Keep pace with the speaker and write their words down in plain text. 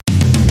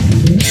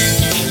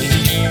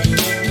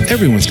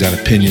Everyone's got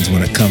opinions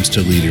when it comes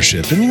to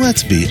leadership, and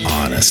let's be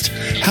honest,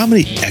 how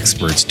many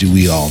experts do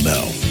we all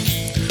know?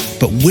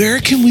 But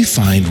where can we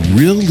find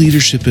real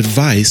leadership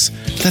advice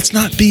that's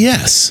not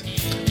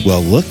BS?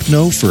 Well, look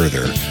no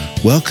further.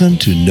 Welcome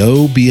to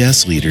No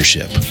BS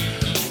Leadership,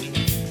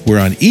 where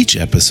on each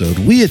episode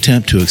we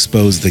attempt to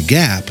expose the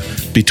gap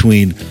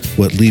between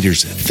what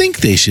leaders think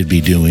they should be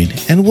doing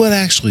and what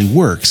actually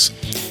works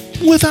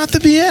without the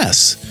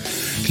BS.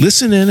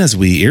 Listen in as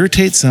we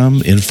irritate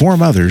some,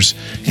 inform others,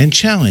 and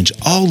challenge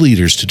all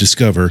leaders to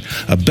discover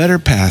a better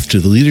path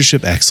to the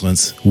leadership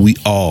excellence we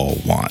all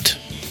want.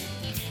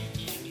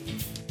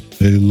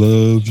 I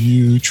love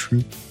you,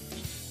 true.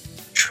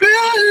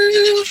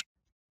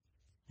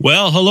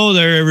 Well, hello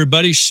there,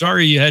 everybody.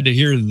 Sorry you had to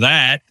hear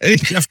that.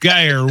 Jeff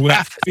Geyer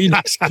with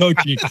Phoenix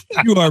Coaching.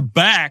 You are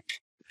back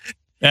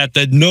at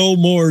the No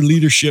More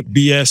Leadership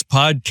BS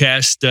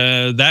podcast.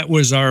 That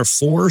was our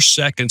 4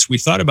 seconds. We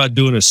thought about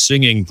doing a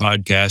singing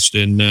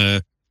podcast,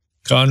 and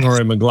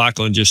Conroy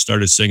McLaughlin just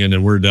started singing,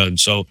 and we're done.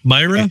 So,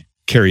 Myra?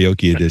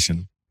 Karaoke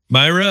edition.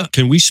 Myra,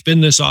 can we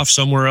spin this off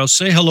somewhere else?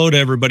 Say hello to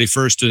everybody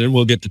first, and then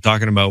we'll get to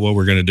talking about what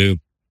we're going to do.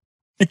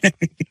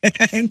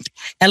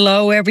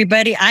 Hello,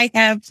 everybody. I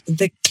have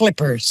the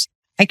clippers.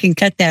 I can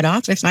cut that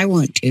off if I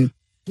want to.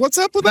 What's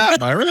up with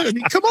that, Myra? I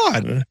mean, come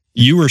on.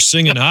 You were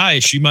singing high.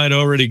 She might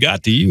already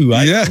got to you.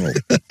 Yeah.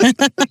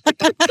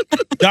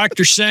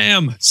 Dr.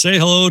 Sam, say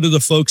hello to the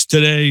folks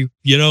today.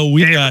 You know,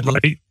 we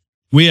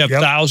have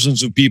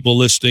thousands of people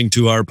listening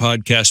to our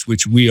podcast,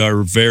 which we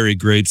are very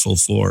grateful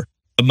for.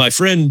 My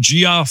friend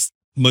Geoff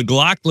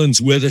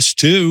McLaughlin's with us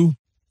too.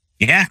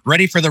 Yeah,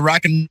 ready for the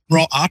rock and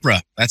roll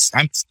opera.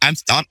 I'm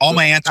on all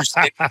my answers.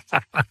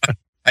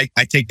 I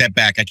take that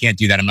back. I can't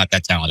do that. I'm not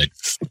that talented.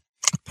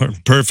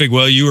 Perfect.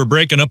 Well, you were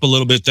breaking up a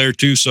little bit there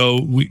too,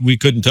 so we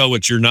couldn't tell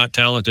what you're not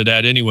talented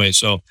at anyway.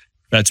 So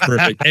that's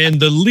perfect. And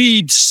the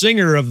lead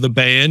singer of the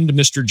band,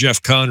 Mr.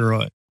 Jeff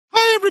Conroy.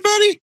 Hi,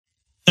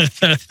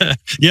 everybody.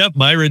 Yep,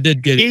 Myra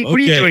did get it. What are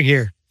you doing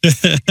here?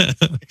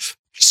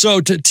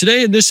 So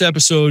today in this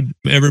episode,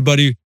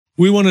 everybody,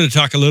 we wanted to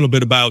talk a little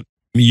bit about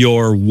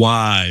your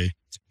why.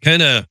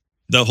 Kind of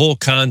the whole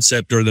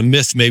concept or the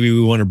myth maybe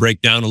we want to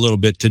break down a little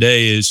bit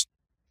today is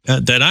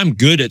that I'm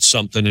good at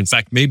something. In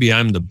fact, maybe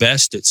I'm the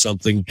best at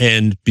something.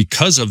 And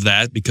because of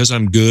that, because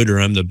I'm good or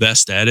I'm the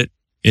best at it,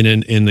 and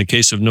in the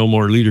case of No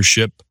More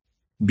Leadership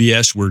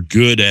BS, we're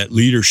good at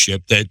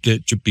leadership, that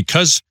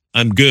because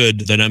I'm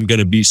good, that I'm going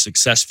to be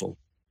successful.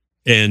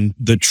 And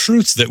the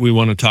truth that we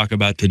want to talk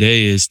about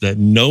today is that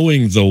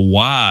knowing the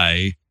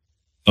why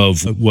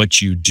of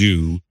what you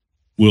do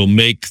will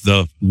make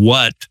the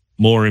what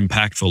more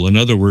impactful. In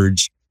other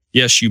words,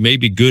 yes, you may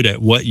be good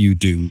at what you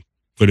do,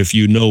 but if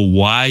you know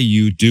why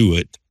you do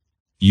it,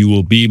 you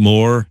will be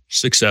more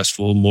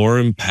successful,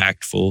 more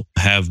impactful,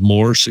 have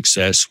more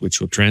success, which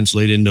will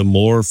translate into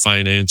more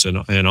finance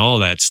and all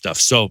that stuff.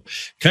 So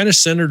kind of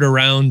centered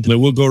around,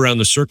 and we'll go around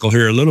the circle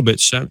here a little bit,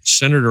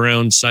 centered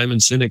around Simon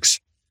Sinek's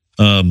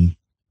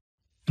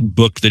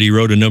book that he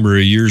wrote a number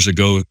of years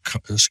ago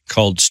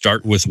called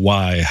Start With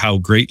Why, How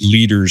Great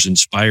Leaders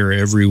Inspire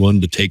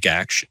Everyone to Take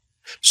Action.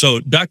 So,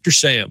 Dr.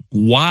 Sam,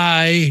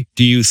 why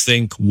do you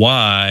think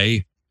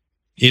why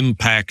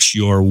impacts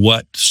your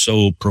what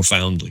so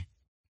profoundly?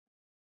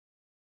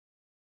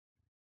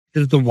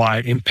 Does the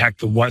why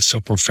impact the what so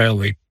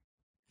profoundly?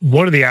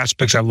 One of the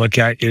aspects I look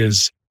at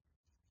is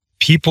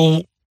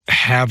people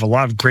have a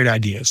lot of great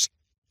ideas,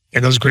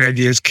 and those great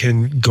ideas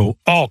can go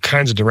all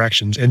kinds of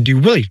directions and do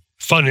really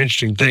fun and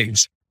interesting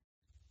things.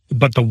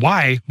 But the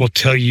why will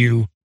tell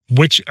you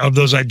which of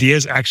those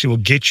ideas actually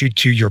will get you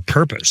to your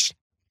purpose.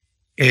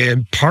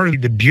 And part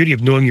of the beauty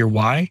of knowing your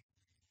why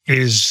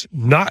is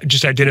not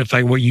just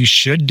identifying what you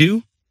should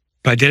do,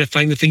 but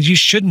identifying the things you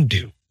shouldn't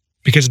do,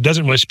 because it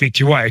doesn't really speak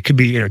to your why. It could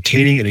be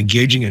entertaining and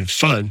engaging and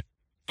fun,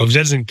 but if it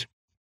doesn't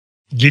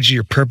get you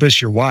your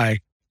purpose, your why,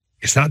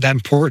 it's not that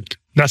important.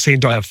 I'm not saying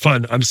don't have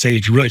fun. I'm saying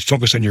if you really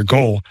focus on your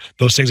goal,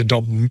 those things that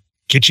don't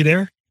get you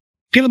there,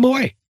 peel them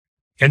away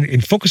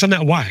and focus on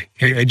that why,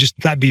 and just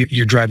that be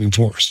your driving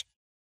force.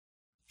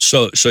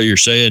 So you're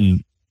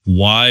saying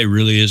why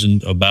really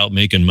isn't about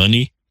making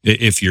money?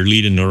 If you're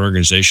leading an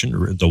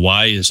organization, the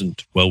why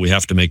isn't, well, we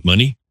have to make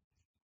money?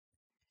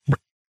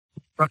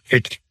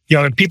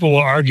 And people will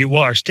argue,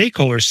 well, our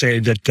stakeholders say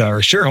that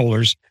our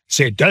shareholders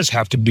say it does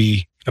have to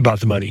be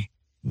about the money.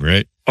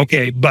 Right.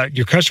 Okay, but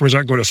your customers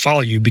aren't going to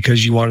follow you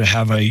because you want to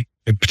have a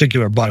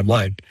particular bottom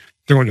line.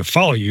 They're going to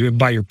follow you and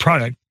buy your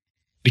product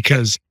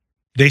because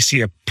they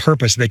see a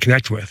purpose they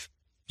connect with.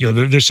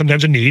 There's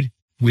sometimes a need.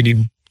 We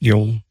need,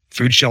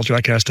 food, shelter,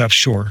 that kind of stuff,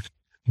 sure.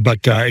 But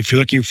if you're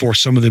looking for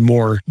some of the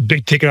more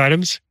big ticket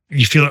items,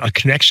 you feel a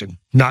connection,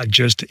 not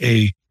just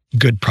a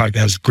good product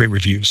that has great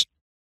reviews.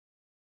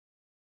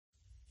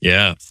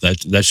 Yeah,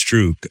 that's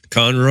true.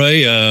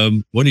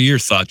 Conroy, what are your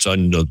thoughts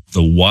on the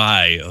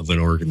why of an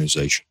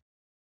organization?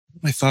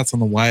 My thoughts on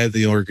the why of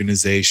the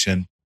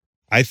organization.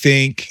 I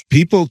think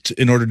people,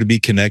 in order to be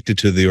connected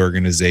to the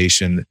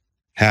organization,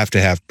 have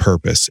to have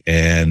purpose.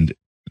 And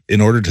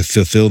in order to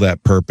fulfill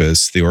that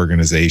purpose, the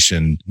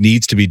organization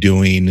needs to be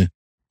doing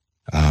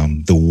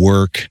the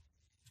work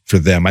for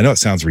them. I know it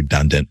sounds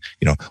redundant.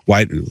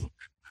 Why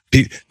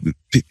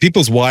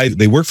people's why,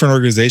 they work for an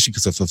organization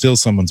because it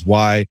fulfills someone's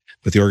why,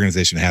 but the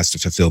organization has to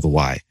fulfill the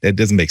why. It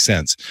doesn't make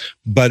sense,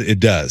 but it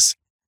does.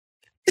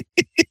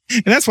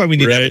 And that's why we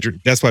need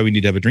that's why we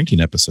need to have a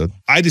drinking episode.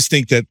 I just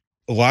think that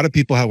a lot of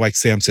people have, like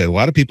Sam said, a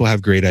lot of people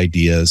have great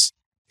ideas,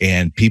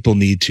 and people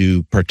need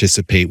to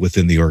participate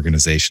within the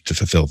organization to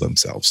fulfill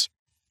themselves.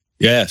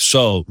 Yeah.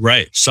 So,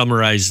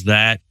 summarize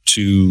that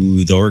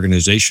to the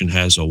organization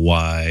has a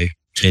why,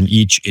 and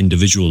each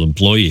individual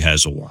employee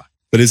has a why.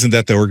 But isn't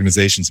that the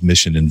organization's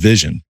mission and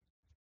vision?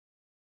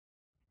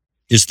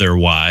 Is their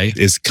why?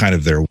 Is kind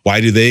of their,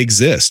 why do they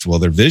exist? Well,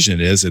 their vision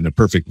is, in a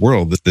perfect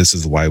world, that this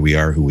is why we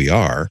are who we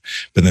are.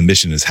 But the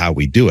mission is how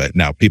we do it.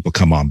 Now, people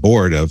come on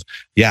board of,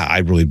 yeah, I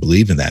really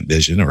believe in that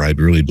vision, or I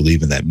really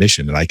believe in that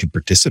mission, and I can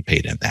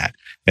participate in that.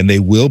 And they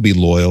will be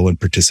loyal and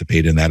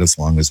participate in that as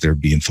long as they're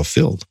being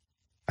fulfilled.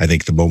 I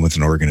think the moment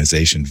an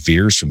organization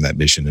veers from that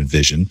mission and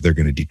vision, they're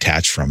going to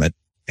detach from it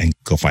and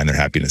go find their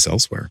happiness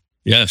elsewhere.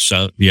 Yes.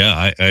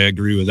 I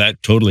agree with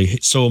that totally.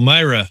 So,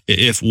 Myra,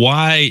 if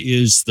why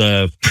is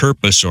the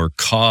purpose or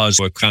cause,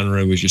 what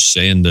Conrad was just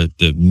saying,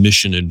 the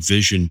mission and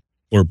vision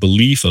or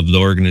belief of the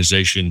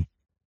organization,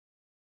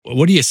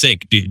 what do you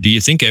think? Do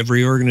you think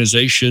every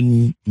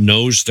organization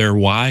knows their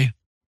why?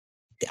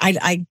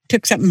 I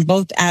took something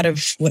both out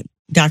of what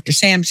Dr.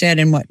 Sam said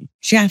and what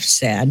Jeff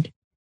said.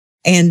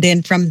 And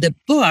then from the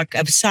book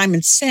of Simon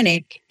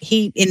Sinek,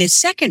 in his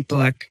second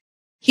book,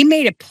 he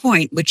made a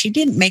point, which he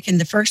didn't make in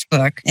the first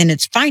book, and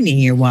it's Finding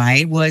Your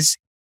Why, was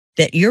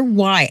that your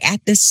why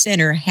at the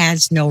center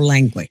has no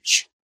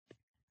language.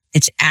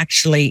 It's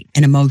actually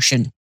an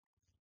emotion.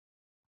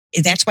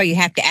 That's why you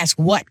have to ask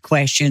what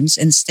questions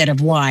instead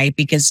of why,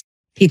 because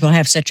people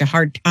have such a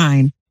hard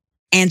time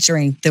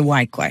answering the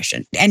why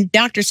question. And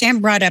Dr.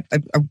 Sam brought up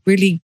a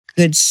really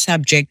good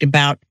subject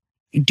about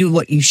do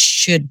what you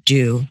should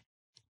do.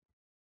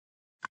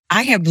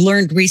 I have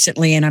learned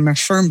recently, and I'm a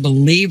firm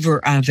believer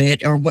of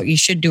it, or what you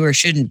should do or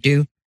shouldn't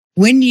do.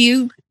 When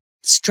you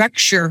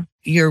structure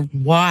your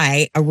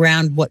why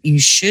around what you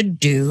should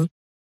do,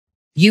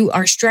 you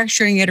are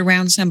structuring it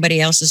around somebody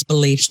else's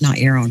beliefs, not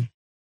your own,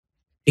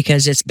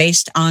 because it's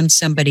based on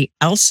somebody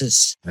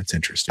else's That's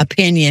interesting.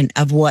 opinion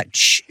of what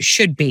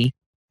should be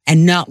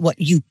and not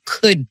what you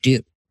could do.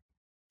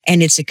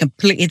 And it's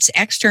it's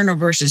external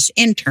versus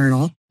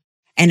internal.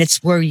 And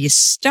it's where you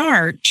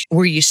start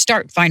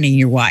finding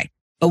your why.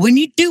 But when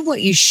you do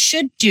what you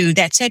should do,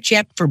 that sets you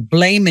up for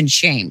blame and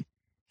shame.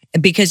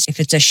 Because if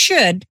it's a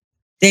should,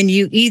 then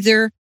you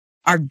either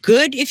are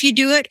good if you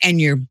do it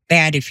and you're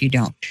bad if you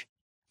don't.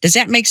 Does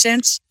that make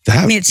sense?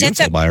 It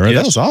sets up, Myra.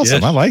 That was awesome.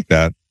 Yes. I like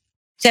that.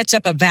 Sets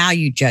up a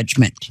value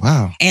judgment.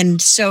 Wow.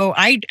 And so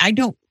I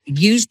don't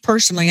use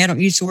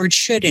the word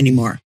should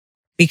anymore,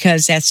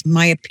 because that's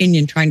my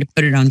opinion trying to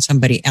put it on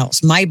somebody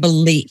else, my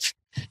belief.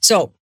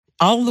 So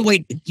all the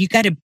way, you've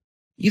got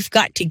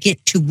to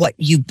get to what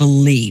you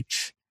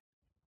believe.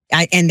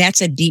 And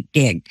that's a deep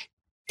dig.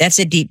 That's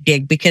a deep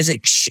dig, because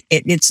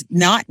it's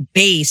not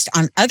based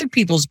on other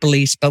people's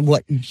beliefs, but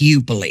what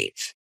you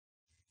believe.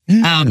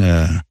 I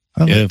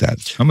like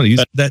that. I'm going to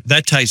use that.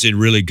 That ties in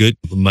really good,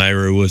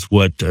 Myra, with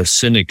what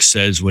Sinek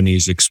says when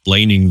he's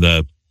explaining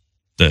the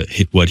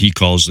what he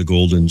calls the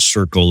golden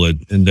circle,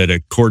 and that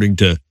according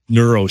to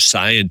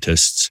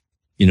neuroscientists,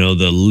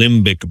 the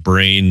limbic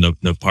brain,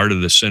 the part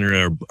of the center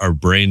of our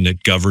brain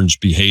that governs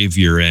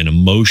behavior and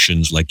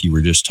emotions, like you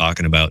were just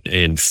talking about,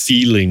 and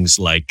feelings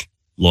like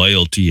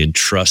loyalty and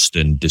trust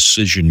and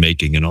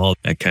decision-making and all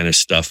that kind of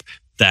stuff.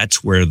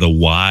 That's where the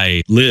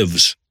why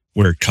lives,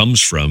 where it comes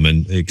from,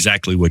 and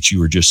exactly what you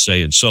were just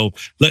saying. So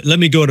let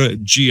me go to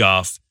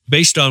Geoff.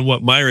 Based on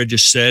what Myra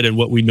just said and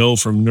what we know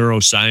from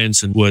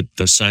neuroscience and what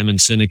Simon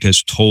Sinek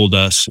has told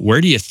us,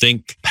 where do you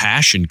think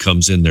passion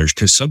comes in there?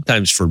 Because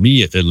sometimes, for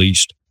me at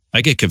least,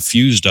 I get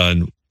confused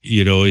on,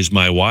 is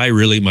my why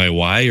really my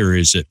why, or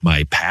is it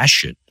my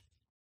passion?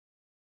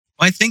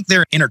 I think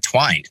they're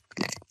intertwined.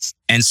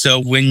 And so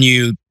when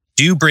you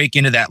do break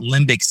into that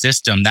limbic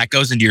system, that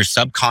goes into your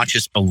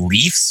subconscious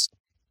beliefs.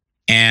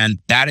 And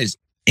that is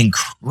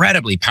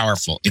incredibly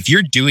powerful. If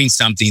you're doing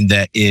something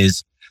that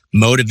is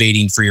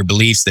motivating for your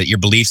beliefs, that your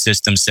belief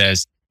system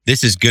says,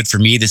 this is good for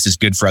me, this is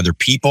good for other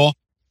people,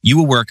 you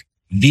will work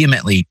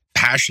vehemently,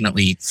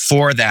 passionately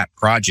for that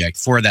project,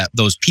 for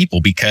those people,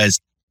 because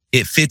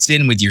it fits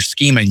in with your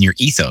schema and your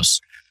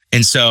ethos.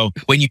 And so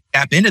when you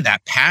tap into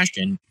that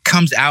passion, it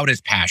comes out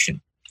as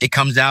passion. It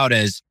comes out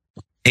as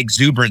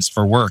exuberance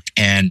for work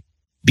and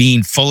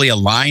being fully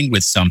aligned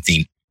with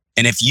something.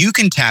 And if you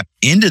can tap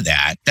into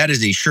that, that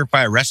is a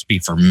surefire recipe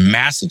for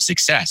massive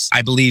success.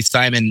 I believe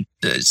Simon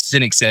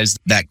Sinek says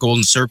that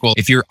golden circle,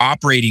 if you're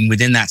operating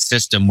within that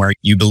system where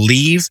you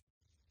believe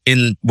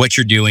in what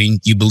you're doing,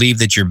 you believe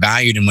that you're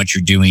valued in what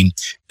you're doing,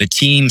 the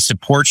team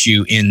supports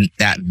you in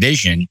that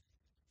vision,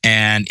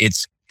 and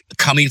it's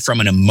coming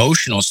from an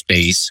emotional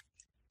space,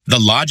 the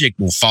logic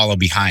will follow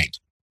behind,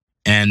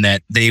 and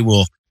that they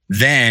will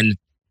then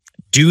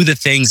do the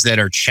things that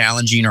are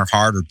challenging or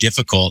hard or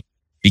difficult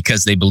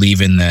because they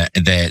believe in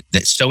that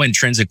so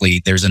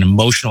intrinsically there's an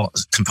emotional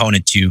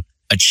component to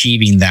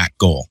achieving that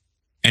goal.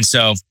 And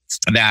so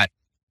that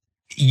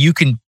you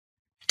can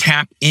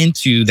tap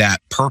into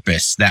that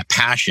purpose, that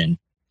passion,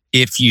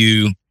 if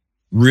you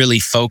really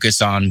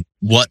focus on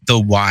what the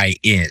why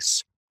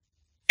is.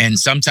 And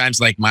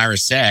sometimes, like Myra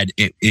said,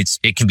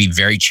 it can be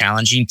very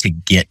challenging to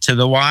get to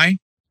the why.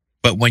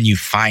 But when you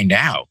find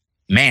out,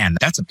 man,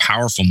 that's a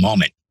powerful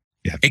moment.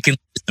 Yeah. It can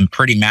lead to some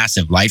pretty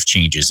massive life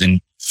changes.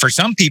 And for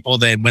some people,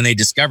 that when they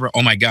discover,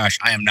 oh my gosh,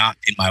 I am not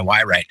in my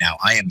why right now,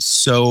 I am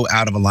so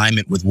out of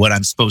alignment with what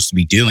I'm supposed to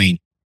be doing,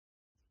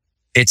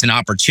 it's an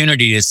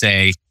opportunity to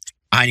say,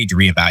 I need to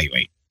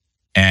reevaluate.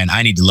 And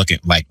I need to look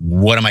at, like,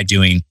 what am I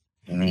doing?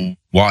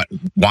 Why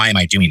am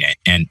I doing it?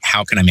 And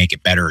how can I make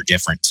it better or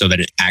different so that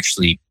it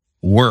actually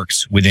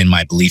works within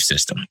my belief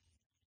system?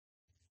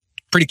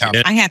 Pretty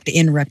powerful. I have to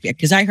interrupt you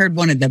because I heard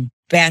one of the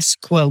best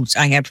quotes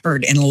I have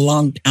heard in a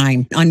long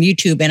time on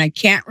YouTube. And I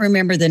can't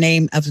remember the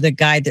name of the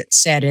guy that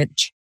said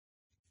it.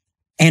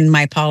 And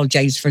my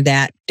apologies for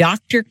that.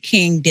 Dr.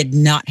 King did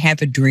not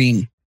have a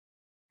dream.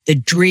 The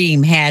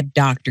dream had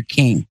Dr.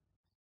 King.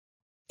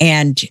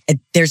 And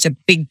there's a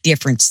big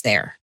difference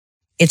there.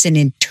 It's an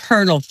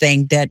internal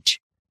thing that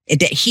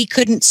he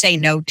couldn't say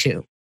no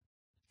to.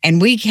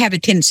 And we have a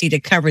tendency to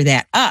cover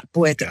that up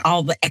with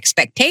all the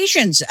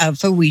expectations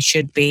of who we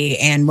should be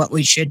and what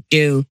we should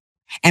do.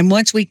 And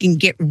once we can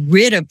get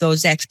rid of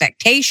those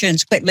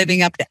expectations, quit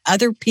living up to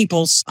other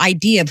people's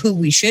idea of who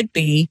we should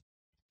be,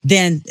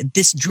 then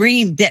this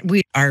dream that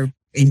we are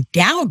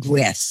endowed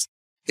with,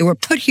 that we're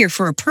put here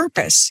for a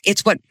purpose.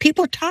 It's what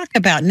people talk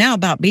about now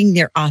about being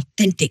their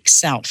authentic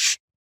self.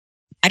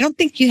 I don't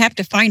think you have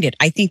to find it.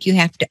 I think you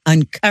have to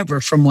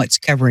uncover from what's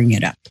covering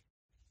it up.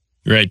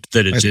 Right.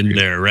 That it's in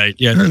there. Right.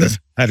 Yeah.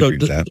 I'd agree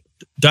with that.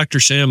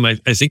 Dr. Sam, I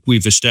think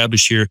we've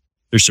established here,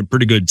 there's some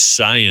pretty good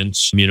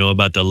science,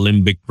 about the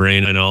limbic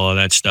brain and all of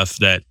that stuff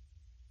that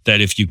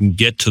if you can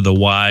get to the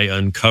why,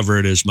 uncover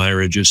it, as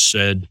Myra just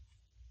said,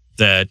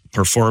 that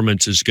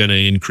performance is going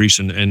to increase.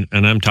 And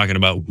I'm talking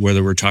about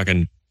whether we're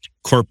talking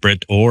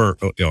corporate or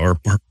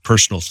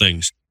personal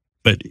things.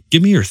 But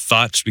give me your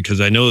thoughts,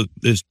 because I know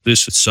this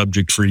is a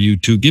subject for you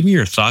too. Give me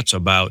your thoughts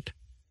about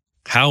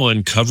how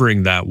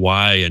uncovering that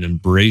why and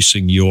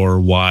embracing your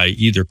why,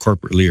 either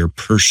corporately or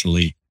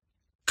personally,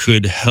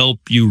 could help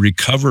you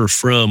recover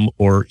from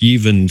or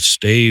even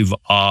stave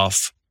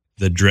off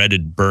the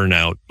dreaded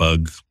burnout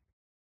bug.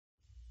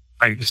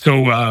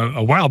 So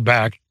a while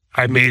back,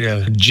 I made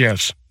a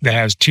GIF that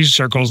has two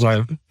circles,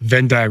 like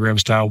Venn diagram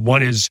style.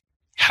 One is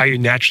how you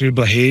naturally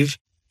behave,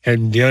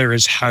 and the other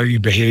is how you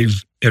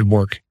behave at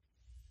work.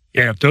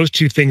 And if those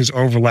two things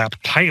overlap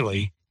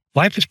tightly,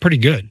 life is pretty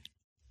good.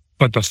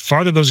 But the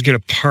farther those get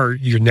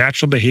apart, your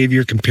natural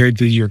behavior compared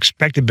to your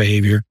expected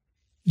behavior,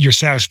 your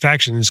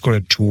satisfaction is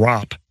going to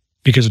drop,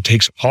 because it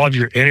takes all of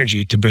your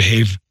energy to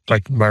behave,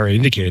 like Myra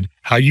indicated,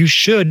 how you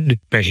should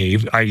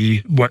behave,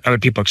 i.e. what other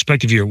people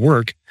expect of you at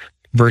work,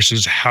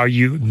 versus how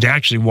you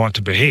naturally want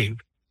to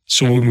behave.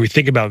 So when we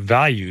think about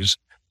values,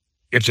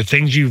 if the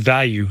things you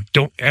value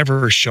don't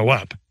ever show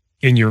up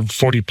in your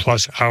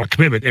 40+ hour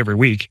commitment every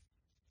week,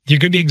 you're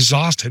going to be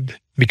exhausted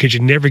because you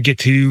never get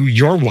to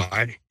your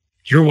why.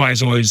 Your why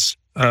is always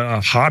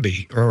a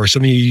hobby or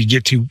something you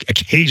get to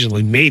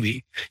occasionally,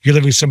 maybe. You're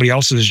living somebody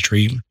else's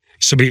dream,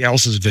 somebody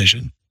else's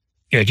vision.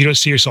 And if you don't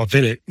see yourself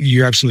in it,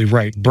 you're absolutely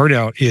right.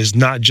 Burnout is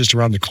not just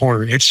around the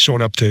corner. It's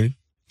showing up to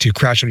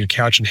crash on your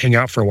couch and hang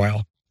out for a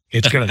while.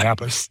 It's going to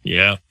happen.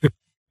 Yeah.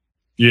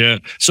 Yeah.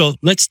 So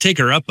let's take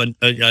her up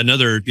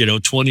another,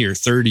 20 or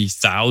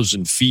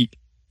 30,000 feet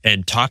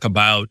and talk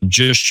about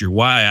just your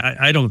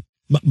why.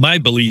 My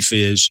belief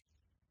is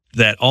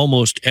that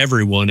almost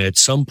everyone at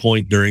some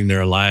point during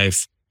their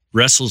life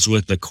wrestles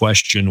with the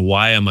question,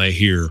 why am I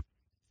here?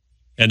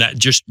 And that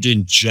just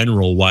in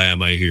general, why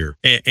am I here?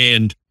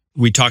 And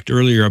we talked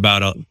earlier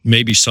about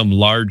maybe some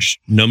large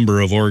number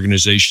of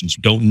organizations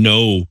don't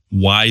know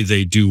why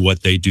they do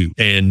what they do.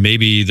 And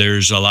maybe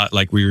there's a lot,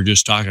 like we were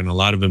just talking, a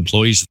lot of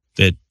employees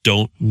that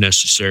don't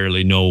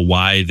necessarily know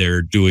why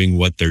they're doing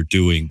what they're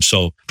doing.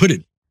 So put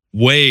it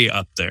way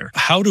up there.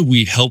 How do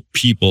we help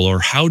people, or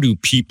how do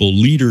people,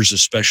 leaders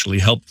especially,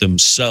 help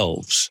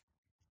themselves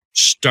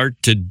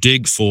start to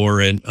dig for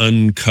and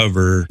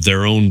uncover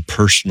their own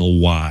personal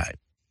why?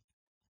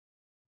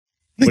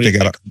 I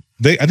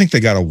think they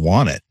got to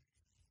want it.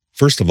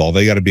 First of all,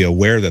 they got to be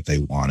aware that they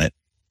want it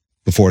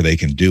before they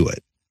can do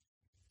it.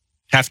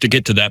 Have to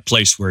get to that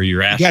place where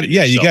you're at.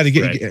 You got to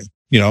get,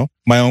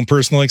 my own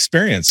personal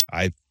experience.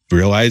 I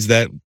realized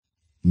that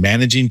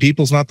managing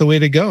people is not the way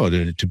to go.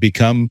 To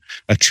become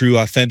a true,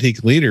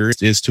 authentic leader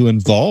is to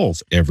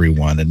involve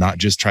everyone and not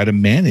just try to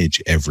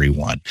manage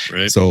everyone.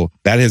 Right. So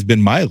that has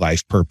been my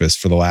life purpose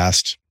for the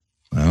last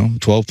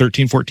 12,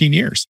 13, 14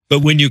 years. But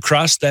when you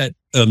cross that,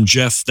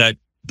 Jeff,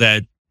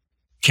 that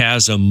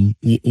chasm,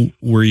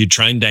 were you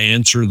trying to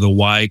answer the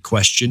why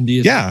question? Do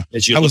you think,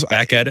 as you look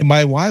back at it?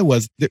 My why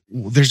was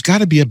there's got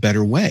to be a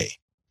better way.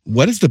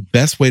 what is the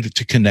best way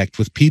to connect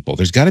with people?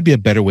 There's got to be a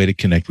better way to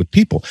connect with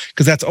people,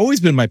 because that's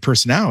always been my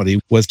personality,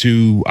 was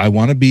I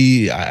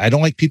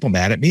don't like people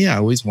mad at me. I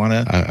always want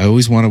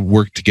to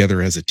work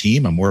together as a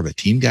team. I'm more of a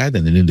team guy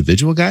than an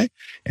individual guy.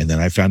 And then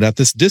I found out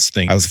this DISC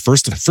thing. I was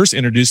first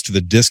introduced to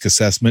the DISC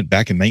assessment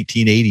back in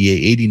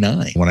 1988,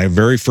 89, when I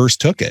very first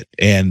took it.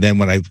 And then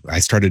when I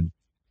started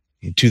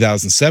in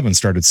 2007,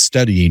 started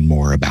studying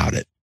more about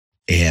it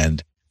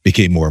and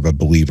became more of a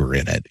believer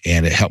in it.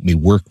 And it helped me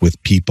work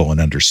with people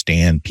and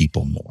understand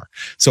people more.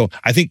 So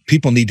I think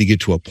people need to get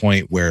to a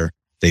point where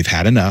they've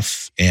had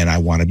enough, and I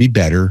want to be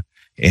better,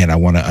 and I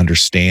want to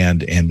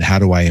understand, and how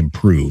do I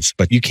improve?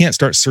 But you can't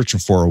start searching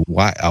for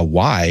a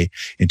why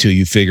until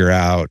you figure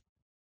out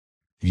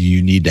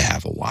you need to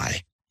have a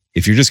why.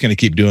 If you're just going to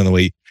keep doing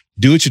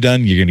do what you've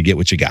done, you're going to get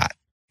what you got.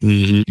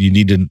 Mm-hmm. You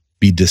need to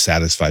be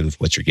dissatisfied with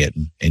what you're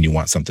getting, and you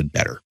want something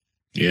better.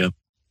 Yeah.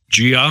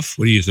 Geoff,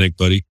 what do you think,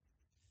 buddy?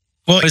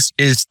 Well,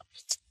 is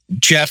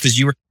Jeff, as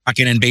you were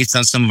talking, and based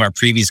on some of our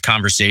previous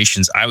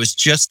conversations, I was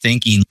just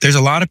thinking there's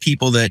a lot of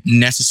people that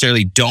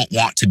necessarily don't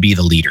want to be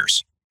the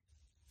leaders.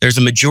 There's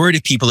a majority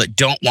of people that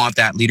don't want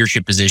that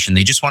leadership position.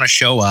 They just want to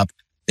show up.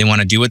 They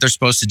want to do what they're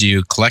supposed to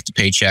do, collect a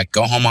paycheck,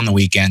 go home on the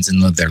weekends, and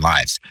live their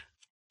lives.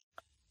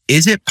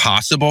 Is it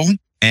possible?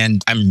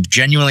 And I'm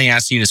genuinely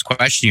asking you this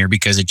question here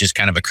because it just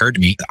kind of occurred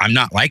to me. I'm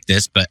not like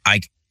this, but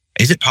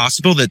is it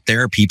possible that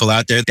there are people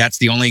out there that's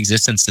the only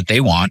existence that they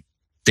want?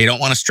 They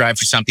don't want to strive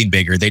for something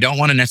bigger. They don't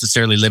want to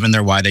necessarily live in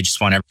their why. They just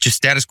want to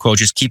status quo,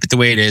 just keep it the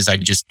way it is. I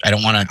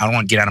don't want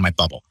to get out of my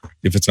bubble.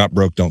 If it's not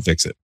broke, don't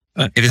fix it.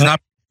 If it's not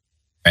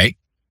right,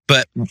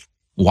 but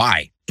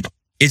why?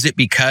 Is it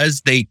because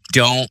they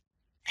don't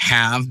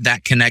have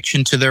that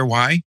connection to their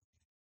why?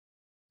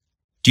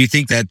 Do you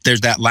think that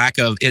there's that lack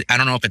of, I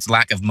don't know if it's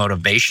lack of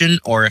motivation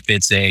or if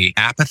it's a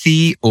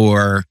apathy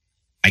or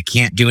I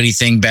can't do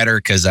anything better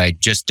because I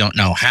just don't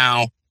know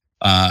how.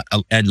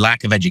 A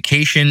lack of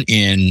education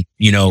in,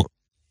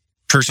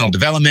 personal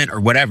development or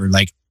whatever.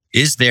 Like,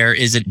 is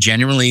it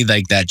genuinely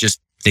like that?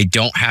 Just, they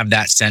don't have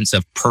that sense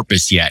of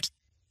purpose yet.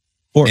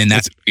 Or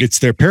it's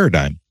their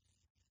paradigm.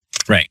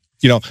 Right.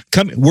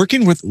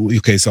 Working with,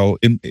 so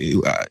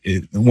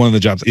one of the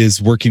jobs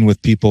is working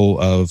with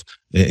people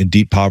in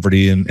deep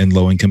poverty and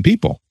low income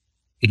people.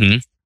 Mm-hmm.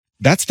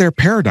 That's their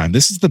paradigm.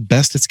 This is the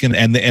best it's going to,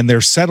 and they're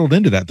settled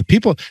into that. The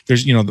people,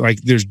 there's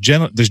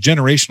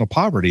generational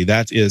poverty.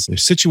 There's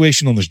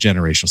situational and there's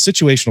generational.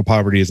 Situational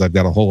poverty is I've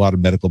got a whole lot of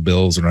medical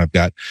bills and I've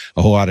got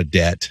a whole lot of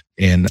debt,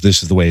 and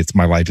this is the way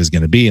my life is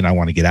going to be, and I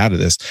want to get out of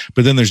this.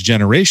 But then there's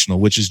generational,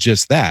 which is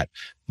just that.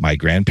 My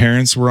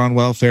grandparents were on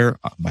welfare.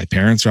 My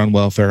parents are on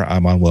welfare.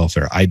 I'm on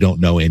welfare. I don't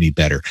know any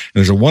better. And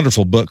there's a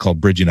wonderful book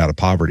called Bridging Out of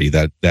Poverty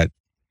that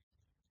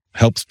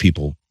helps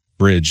people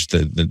bridge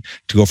to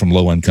go from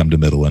low income to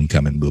middle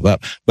income and move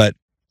up, but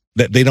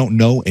that they don't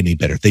know any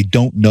better. They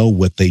don't know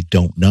what they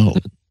don't know.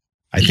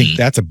 I think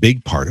that's a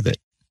big part of it.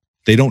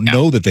 They don't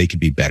know that they could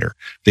be better.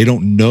 They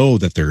don't know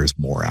that there is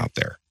more out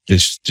there.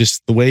 It's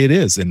just the way it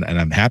is. And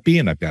I'm happy,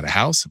 and I've got a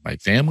house and my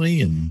family,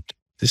 and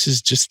this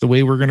is just the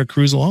way we're going to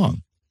cruise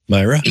along.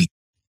 Myra?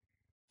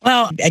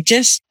 Well,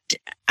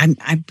 I'm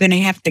going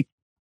to have to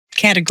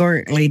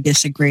categorically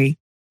disagree,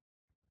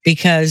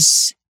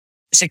 because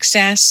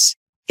success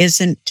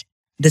isn't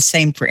the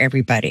same for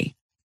everybody.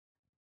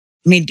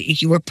 I mean,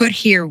 you were put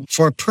here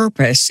for a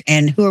purpose,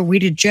 and who are we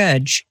to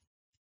judge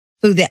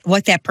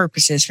what that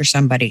purpose is for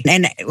somebody?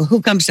 And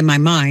who comes to my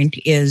mind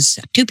is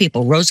two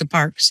people, Rosa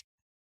Parks,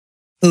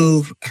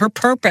 who her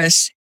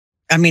purpose,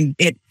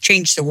 it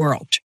changed the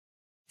world.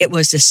 It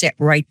was to sit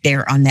right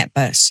there on that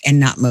bus and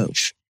not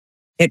move.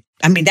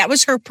 That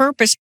was her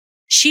purpose.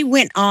 She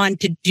went on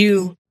to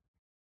do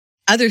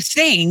other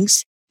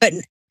things, but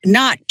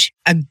not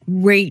a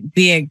great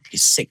big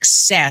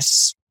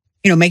success,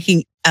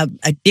 making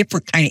a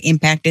different kind of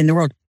impact in the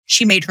world.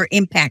 She made her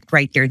impact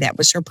right there. That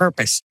was her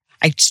purpose.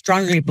 I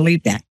strongly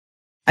believe that.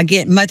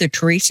 Again, Mother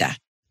Teresa,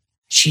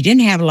 she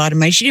didn't have a lot of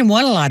money. She didn't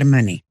want a lot of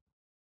money.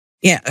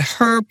 Yeah,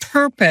 her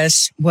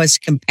purpose was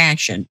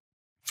compassion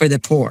for the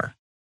poor.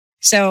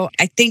 So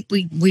I think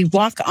we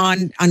walk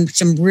on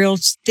some real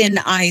thin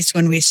ice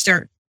when we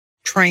start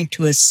trying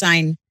to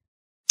assign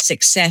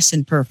success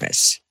and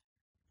purpose,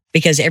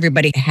 because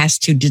everybody has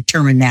to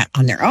determine that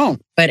on their own.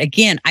 But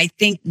again, I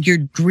think your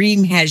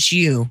dream has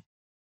you,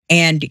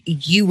 and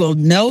you will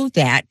know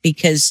that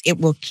because it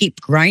will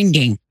keep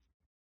grinding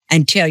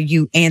until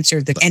you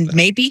answer and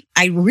maybe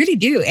I really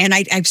do. And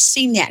I've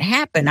seen that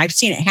happen. I've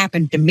seen it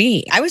happen to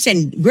me. I was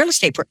in real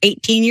estate for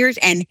 18 years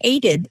and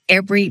hated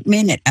every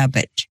minute of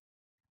it,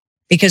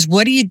 because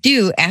what do you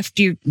do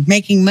after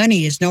making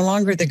money is no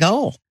longer the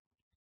goal?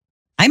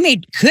 I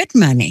made good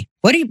money.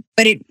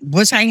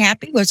 Was I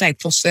happy? Was I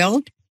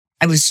fulfilled?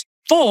 I was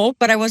full,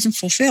 but I wasn't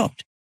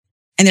fulfilled.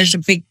 And there's a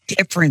big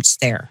difference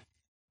there.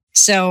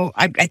 So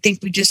I think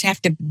we just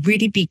have to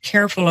really be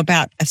careful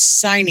about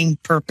assigning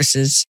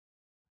purposes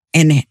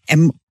and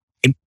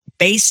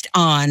based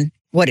on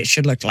what it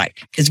should look like,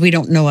 because we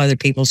don't know other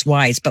people's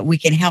whys, but we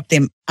can help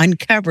them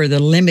uncover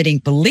the limiting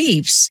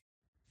beliefs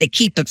that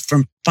keep it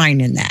from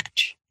finding that.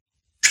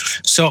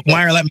 So,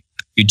 Meyer,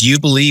 do you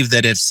believe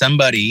that if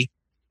somebody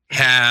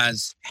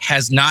has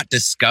not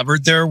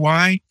discovered their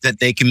why, that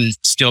they can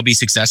still be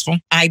successful?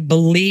 I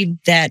believe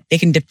that they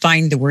can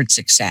define the word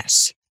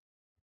success.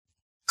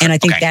 And I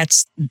think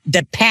that's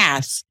the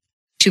path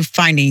to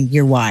finding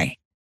your why,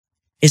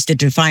 is to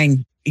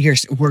define your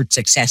word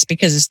success,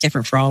 because it's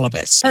different for all of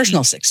us.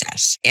 Personal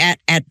success at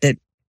the,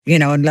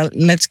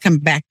 let's come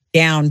back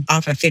down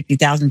off of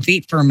 50,000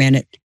 feet for a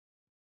minute.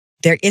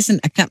 There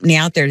isn't a company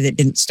out there that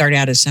didn't start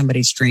out as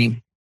somebody's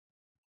dream.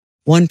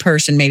 One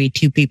person, maybe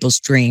two people's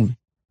dream,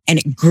 and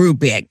it grew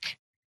big.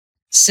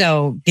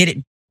 So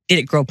did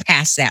it grow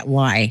past that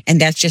why? And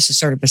that's just a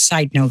sort of a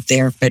side note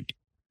there. But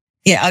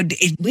yeah,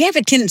 we have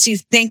a tendency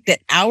to think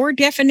that our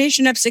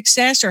definition of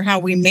success, or how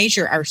we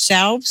measure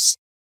ourselves,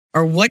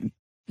 or what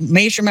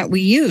measurement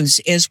we use,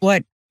 is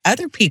what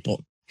other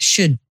people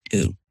should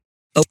do.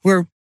 But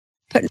we're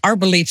putting our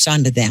beliefs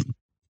onto them.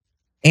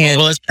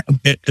 And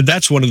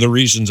that's one of the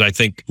reasons I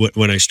think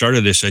when I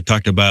started this, I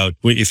talked about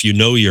if you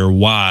know your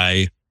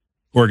why,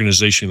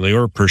 organizationally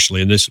or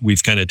personally, and this,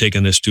 we've kind of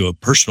taken this to a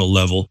personal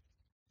level,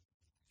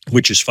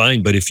 which is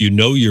fine. But if you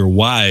know your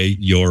why,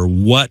 your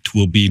what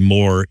will be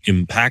more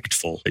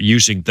impactful.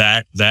 Using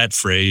that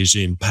phrase,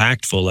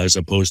 impactful, as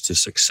opposed to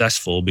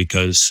successful,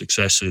 because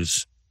success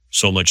is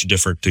so much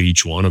different to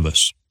each one of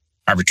us.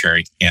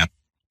 Arbitrary. Yeah.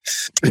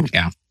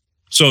 Yeah.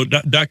 So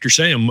Dr.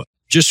 Sam,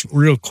 just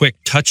real quick,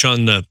 touch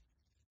on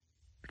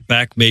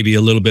back maybe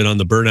a little bit on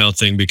the burnout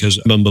thing,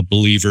 because I'm a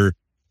believer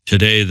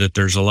today that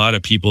there's a lot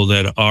of people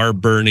that are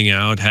burning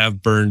out,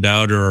 have burned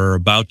out, or are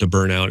about to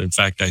burn out. In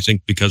fact, I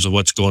think because of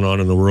what's going on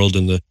in the world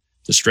and the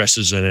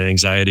stresses and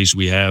anxieties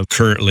we have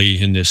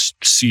currently in this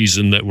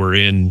season that we're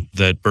in,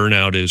 that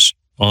burnout is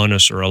on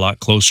us, or a lot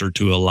closer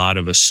to a lot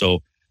of us.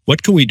 So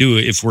what can we do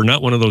if we're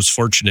not one of those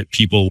fortunate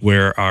people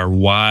where our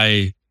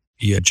why,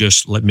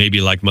 just maybe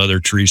like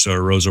Mother Teresa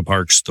or Rosa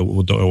Parks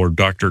or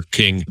Dr.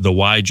 King, the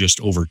why just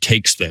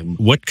overtakes them?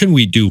 What can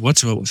we do?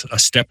 What's a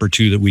step or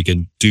two that we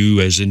can do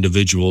as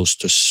individuals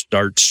to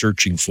start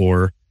searching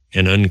for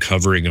and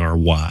uncovering our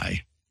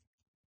why?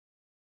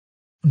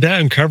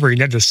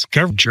 That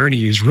discovery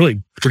journey is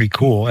really pretty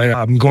cool. And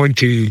I'm going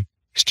to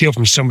steal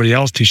from somebody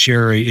else to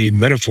share a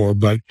metaphor.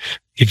 But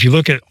if you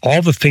look at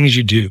all the things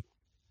you do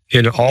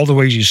and all the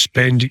ways you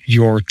spend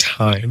your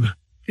time,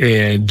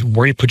 and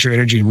where you put your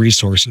energy and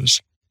resources,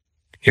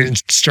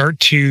 and start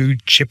to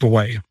chip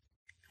away.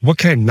 What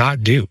can I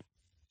not do?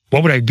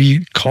 What would I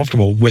be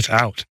comfortable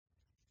without?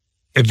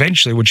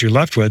 Eventually, what you're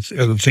left with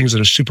are the things that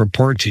are super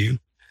important to you.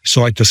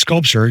 So like the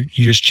sculpture,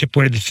 you just chip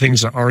away at the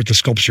things that aren't the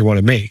sculpture you want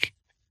to make.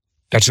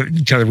 That's a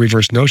kind of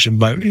reverse notion.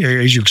 But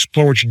as you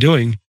explore what you're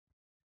doing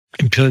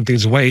and peeling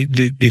things away,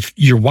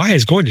 your why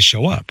is going to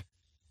show up.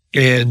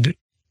 And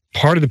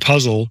part of the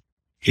puzzle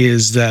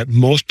is that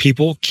most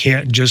people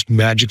can't just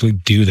magically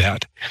do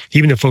that.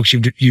 Even the folks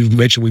we've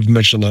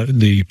mentioned on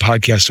the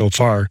podcast so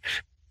far,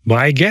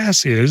 my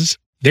guess is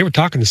they were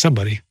talking to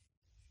somebody,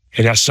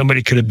 and that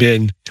somebody could have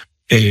been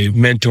a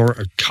mentor,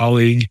 a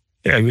colleague.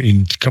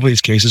 In a couple of these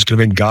cases, could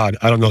have been God.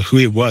 I don't know who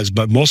it was,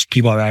 but most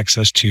people have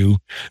access to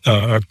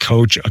a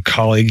coach, a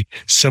colleague,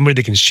 somebody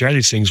they can share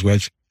these things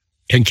with,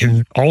 and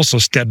can also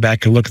step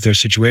back and look at their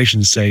situation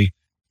and say,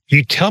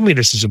 you tell me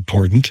this is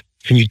important,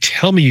 and you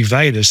tell me you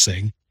value this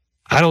thing.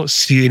 I don't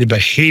see any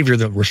behavior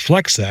that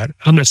reflects that.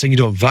 I'm not saying you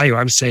don't value it.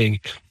 I'm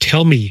saying,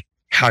 tell me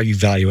how you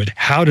value it.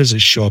 How does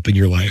it show up in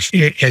your life?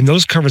 And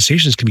those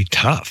conversations can be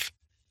tough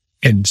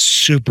and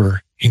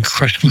super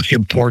incredibly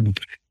important,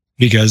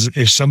 because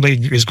if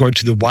somebody is going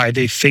to the why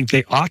they think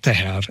they ought to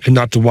have and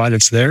not the why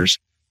that's theirs,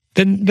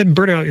 then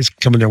burnout is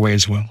coming their way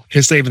as well.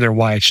 It's not even their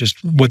why. It's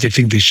just what they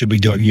think they should be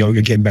doing.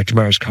 Again, back to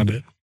Meyer's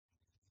comment.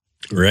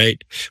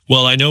 Right.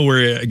 Well, I know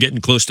we're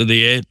getting close to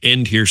the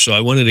end here, so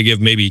I wanted to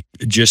give maybe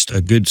just a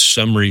good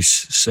summary,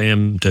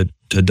 Sam, to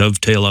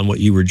dovetail on what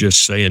you were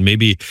just saying.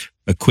 Maybe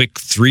a quick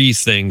 3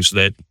 things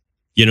that,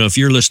 if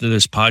you're listening to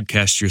this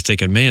podcast, you're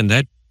thinking, man,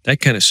 that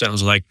kind of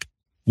sounds like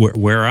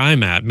where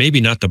I'm at. Maybe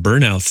not the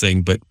burnout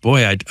thing, but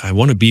boy, I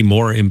want to be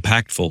more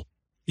impactful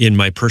in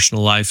my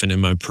personal life and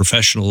in my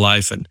professional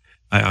life. And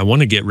I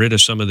want to get rid of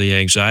some of the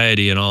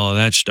anxiety and all of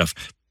that stuff.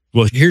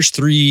 Well, here's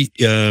 3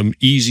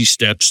 easy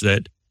steps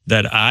that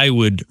I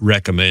would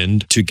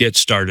recommend to get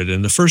started.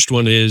 And the first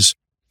one is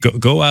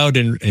go out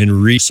and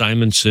read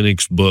Simon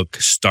Sinek's book,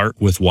 Start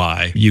With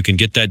Why. You can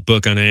get that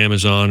book on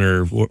Amazon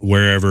or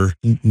wherever.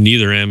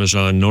 Neither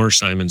Amazon nor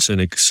Simon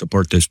Sinek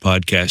support this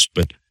podcast,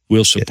 but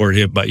we'll support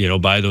him by,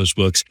 buy those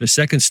books. The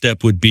second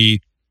step would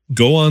be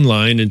go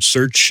online and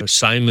search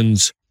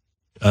Simon's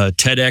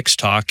TEDx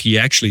talk. He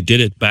actually did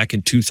it back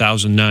in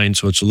 2009,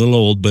 so it's a little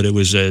old, but it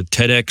was a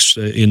TEDx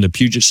in the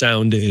Puget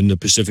Sound in the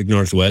Pacific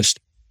Northwest,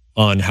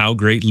 on how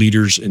great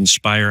leaders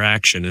inspire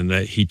action, and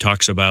that he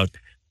talks about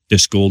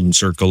this golden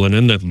circle. And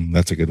then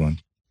that's a good one.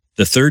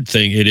 The third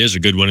thing, it is a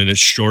good one, and it's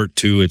short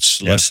too.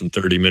 It's less than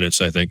 30 minutes,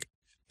 I think.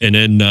 And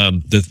then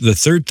the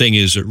third thing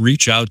is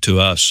reach out to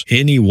us,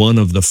 any one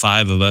of the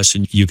 5 of us,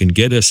 and you can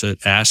get us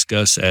at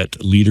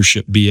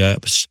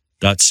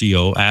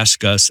ask.us@leadershipbs.co,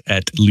 ask us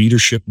at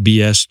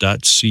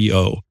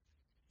leadershipbs.co.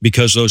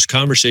 because those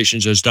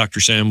conversations, as Dr.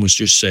 Sam was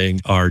just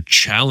saying, are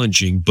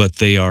challenging, but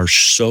they are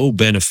so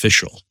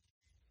beneficial.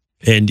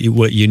 And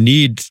what you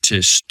need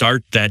to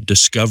start that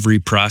discovery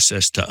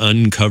process to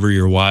uncover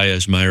your why,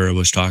 as Myra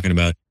was talking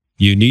about,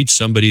 you need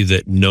somebody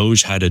that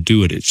knows how to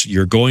do it.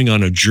 You're going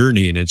on a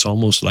journey, and it's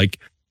almost like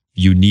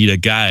you need a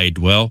guide.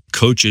 Well,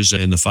 coaches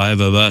and the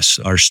 5 of us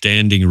are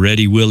standing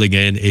ready, willing,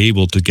 and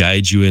able to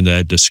guide you in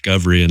that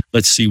discovery. And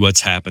let's see what's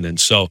happening.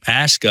 So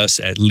ask us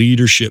at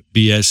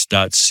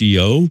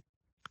leadershipbs.co.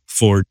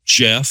 For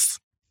Jeff,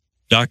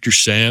 Dr.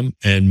 Sam,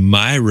 and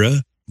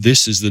Myra,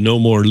 this is the No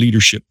More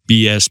Leadership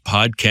BS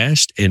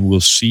podcast, and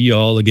we'll see you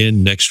all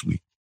again next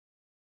week.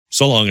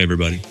 So long,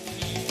 everybody.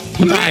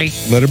 Bye.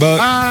 Later, bud.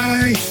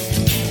 Bye.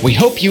 We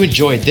hope you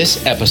enjoyed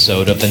this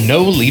episode of the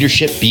No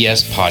Leadership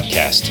BS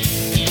podcast.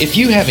 If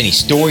you have any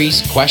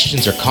stories,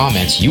 questions, or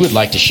comments you would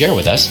like to share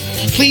with us,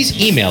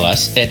 please email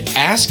us at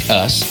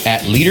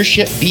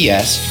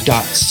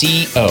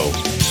askus@leadershipbs.co.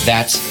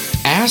 That's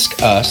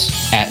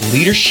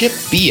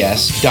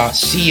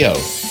askus@leadershipbs.co.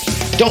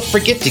 Don't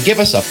forget to give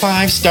us a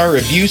 5-star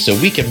review so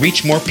we can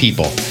reach more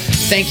people.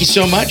 Thank you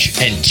so much,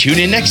 and tune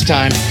in next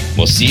time.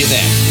 We'll see you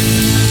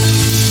then.